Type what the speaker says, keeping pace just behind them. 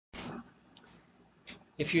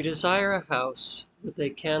If you desire a house that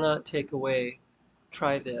they cannot take away,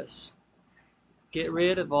 try this. Get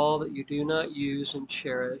rid of all that you do not use and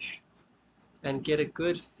cherish, and get a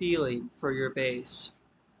good feeling for your base.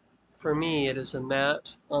 For me, it is a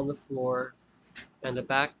mat on the floor and a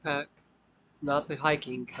backpack, not the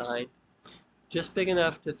hiking kind, just big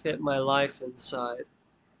enough to fit my life inside.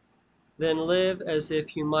 Then live as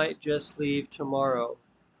if you might just leave tomorrow.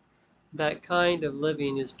 That kind of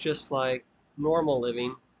living is just like normal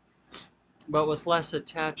living, but with less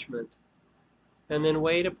attachment. And then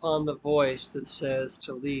wait upon the voice that says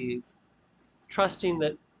to leave, trusting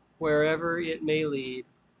that wherever it may lead,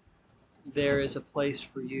 there is a place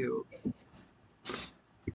for you.